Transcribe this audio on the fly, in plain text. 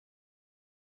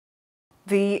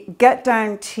The Get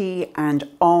Down Tee and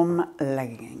Om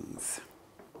leggings.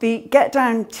 The Get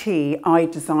Down Tee I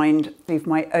designed with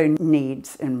my own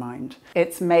needs in mind.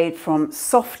 It's made from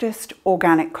softest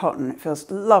organic cotton. It feels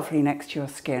lovely next to your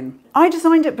skin. I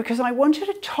designed it because I wanted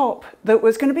a top that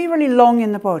was going to be really long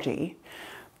in the body,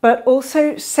 but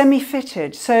also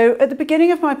semi-fitted. So at the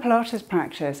beginning of my Pilates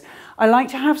practice, I like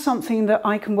to have something that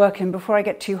I can work in before I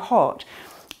get too hot,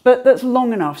 but that's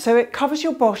long enough. So it covers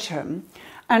your bottom,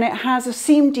 and it has a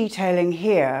seam detailing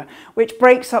here, which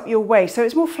breaks up your waist, so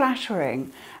it's more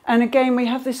flattering. And again, we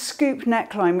have this scoop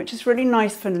neckline, which is really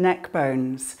nice for the neck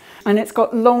bones. And it's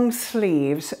got long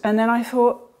sleeves. And then I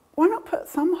thought, why not put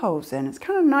thumb holes in? It's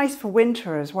kind of nice for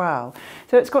winter as well.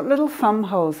 So it's got little thumb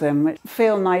holes in, which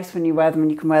feel nice when you wear them,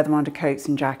 and you can wear them under coats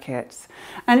and jackets.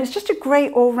 And it's just a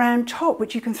great all-round top,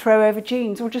 which you can throw over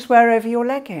jeans or just wear over your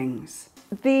leggings.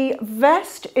 The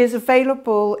vest is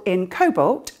available in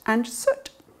cobalt and soot.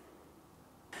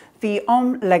 The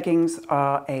Om leggings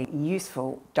are a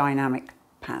useful dynamic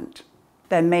pant.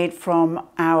 They're made from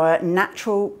our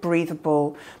natural,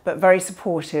 breathable, but very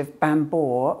supportive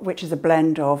bamboo, which is a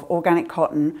blend of organic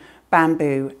cotton,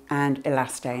 bamboo and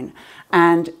elastane.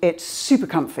 And it's super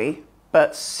comfy,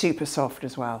 but super soft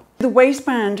as well. The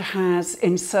waistband has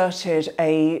inserted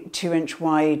a 2-inch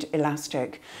wide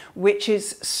elastic, which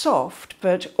is soft,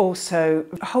 but also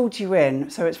holds you in,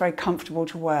 so it's very comfortable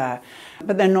to wear.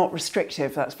 But they're not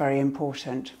restrictive, that's very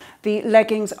important. The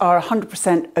leggings are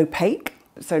 100% opaque,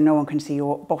 so no one can see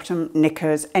your bottom,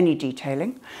 knickers, any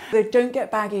detailing. They don't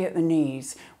get baggy at the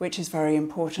knees, which is very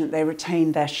important. They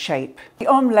retain their shape. The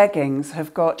Om leggings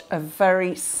have got a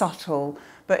very subtle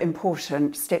but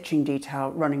important stitching detail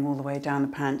running all the way down the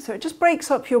pant. So it just breaks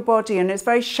up your body, and it's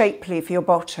very shapely for your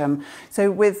bottom.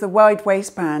 So with the wide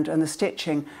waistband and the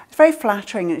stitching, it's very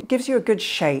flattering and it gives you a good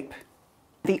shape.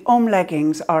 The Om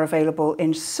leggings are available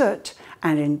in soot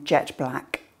and in jet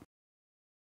black.